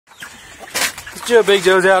Joe, Big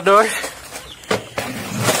Joe's Outdoors.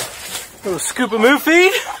 Little scoop of moo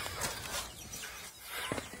feed.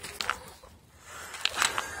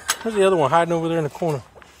 Where's the other one hiding over there in the corner?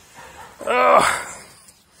 Oh,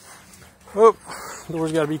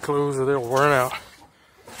 door's got to be closed or they'll wear out.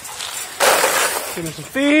 Give him some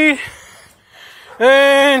feed.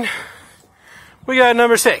 And we got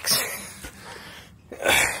number 6.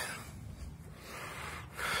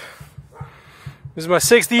 This is my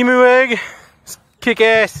 6th emu egg. It's kick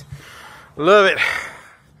ass. Love it.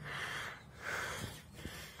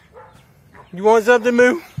 You want something,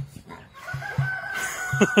 Moo?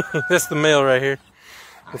 That's the male right here.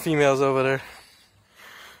 The female's over there.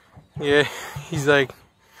 Yeah, he's like,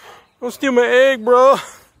 don't steal my egg, bro.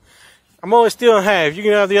 I'm only stealing half. You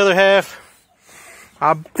can have the other half.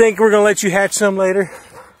 I think we're gonna let you hatch some later.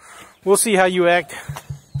 We'll see how you act.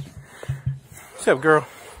 What's up, girl?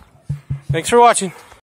 Thanks for watching.